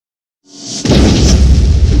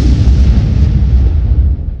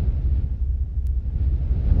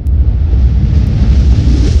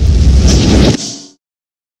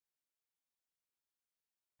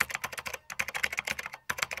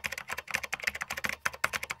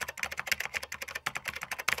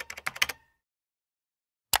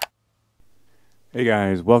Hey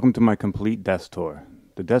guys, welcome to my complete desk tour.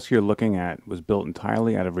 The desk you're looking at was built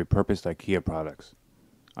entirely out of repurposed Ikea products.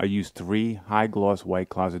 I used 3 high-gloss white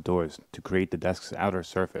closet doors to create the desk's outer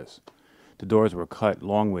surface. The doors were cut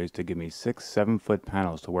long ways to give me 6 7-foot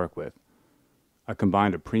panels to work with. I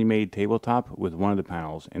combined a pre-made tabletop with one of the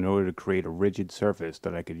panels in order to create a rigid surface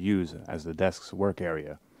that I could use as the desk's work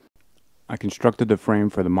area. I constructed the frame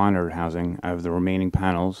for the monitor housing out of the remaining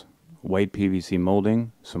panels, white PVC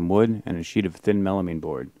molding, some wood, and a sheet of thin melamine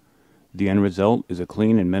board. The end result is a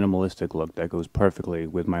clean and minimalistic look that goes perfectly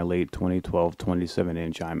with my late 2012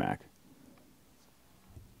 27-inch iMac.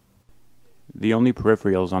 The only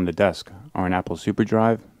peripherals on the desk are an Apple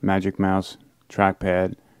SuperDrive, Magic Mouse,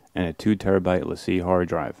 trackpad, and a 2TB LaCie hard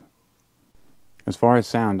drive. As far as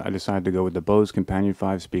sound, I decided to go with the Bose Companion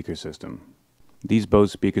 5 speaker system. These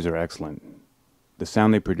Bose speakers are excellent. The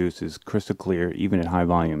sound they produce is crystal clear even at high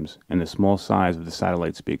volumes, and the small size of the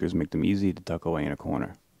satellite speakers make them easy to tuck away in a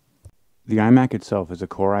corner. The iMac itself is a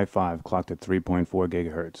Core i5 clocked at 3.4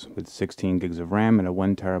 GHz with 16 gigs of RAM and a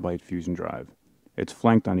 1TB Fusion drive. It's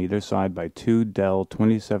flanked on either side by 2 Dell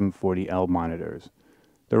 2740L monitors.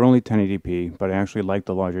 They're only 1080p, but I actually like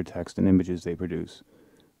the larger text and images they produce.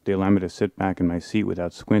 They allow me to sit back in my seat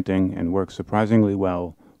without squinting and work surprisingly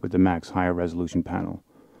well with the Mac's higher resolution panel.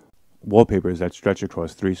 Wallpapers that stretch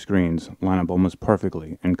across 3 screens line up almost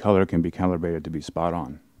perfectly, and color can be calibrated to be spot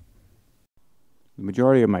on. The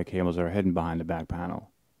majority of my cables are hidden behind the back panel.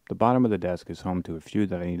 The bottom of the desk is home to a few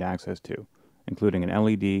that I need access to, including an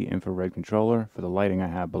LED infrared controller for the lighting I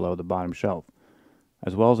have below the bottom shelf,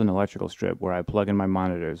 as well as an electrical strip where I plug in my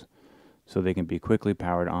monitors so they can be quickly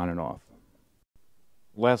powered on and off.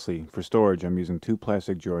 Lastly, for storage, I'm using 2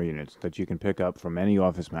 plastic drawer units that you can pick up from any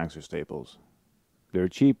Office Max or Staples. They're a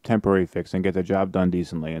cheap, temporary fix and get the job done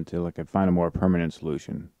decently until I can find a more permanent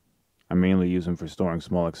solution. I mainly use them for storing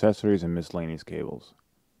small accessories and miscellaneous cables.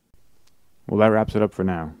 Well, that wraps it up for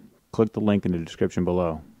now. Click the link in the description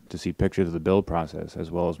below to see pictures of the build process as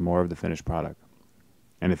well as more of the finished product.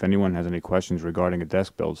 And if anyone has any questions regarding a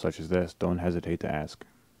desk build such as this, don't hesitate to ask.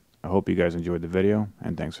 I hope you guys enjoyed the video,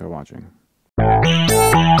 and thanks for watching.